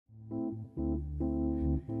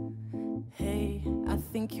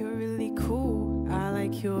think you're really cool, I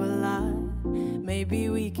like you a lot. Maybe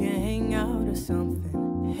we can hang out or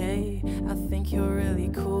something. Hey, I think you're really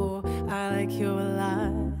cool, I like you a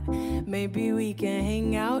lot. Maybe we can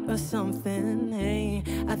hang out or something. Hey,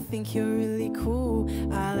 I think you're really cool,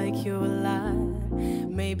 I like you a lot.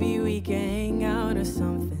 Maybe we can hang out or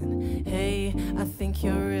something. Hey, I think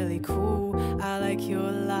you're really cool, I like you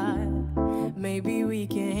a lot. Maybe we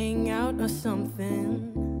can hang out or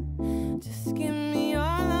something. Just give me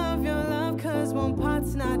all of your love, cause one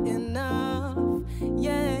part's not enough.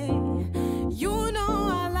 Yeah, you know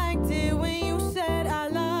I liked it when you said I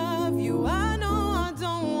love you. I know I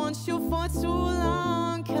don't want you for too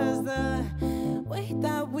long, cause the way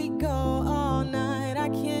that we go all night, I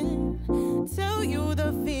can tell you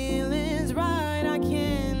the feeling's right. I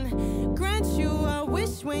can grant you a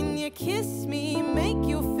wish when you kiss me, make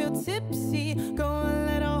you feel tipsy, go a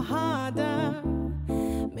little harder,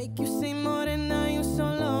 make you say more than now, you so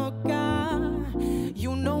loca.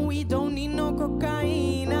 You know we don't need no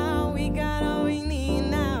cocaine. We got all we need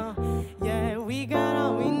now. Yeah, we got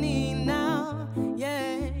all we need now.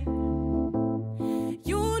 Yeah.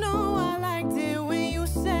 You know I liked it when you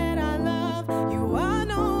said I love you. I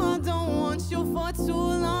know I don't want you for too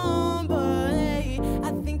long, but hey,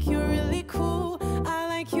 I think you're really cool, I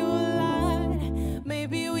like you a lot.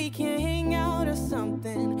 Maybe we can hang out or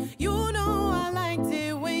something. You know I liked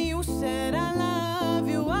it when you said I love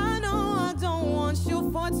you. I know I don't want you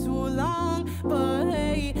for too long, but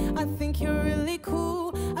hey, I think you're really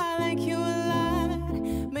cool, I like you a lot.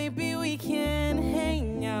 Maybe we can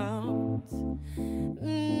hang out.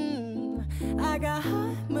 I got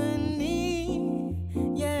harmony,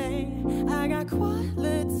 yeah, I got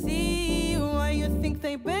quality. Why you think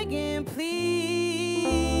they begging, please?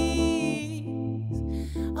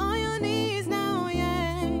 On your knees now,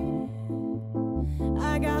 yeah.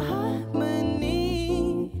 I got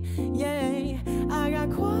harmony, yeah, I got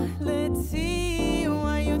quality.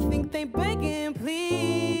 Why you think they begging,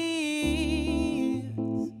 please?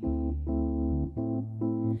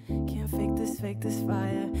 Can't fake this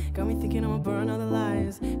fire. Got me thinking I'ma burn all the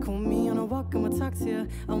lies. Call me on a walk, I'ma talk to you.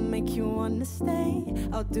 I'll make you wanna stay.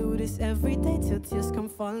 I'll do this every day till tears come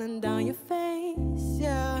falling down your face.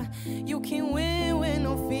 Yeah, you can win with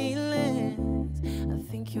no feelings. I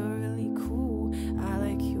think you're really cool, I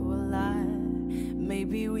like you a lot.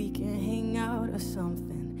 Maybe we can hang out or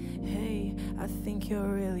something. Hey, I think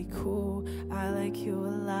you're really cool, I like you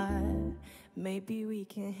a lot. Maybe we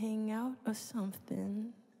can hang out or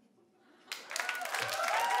something.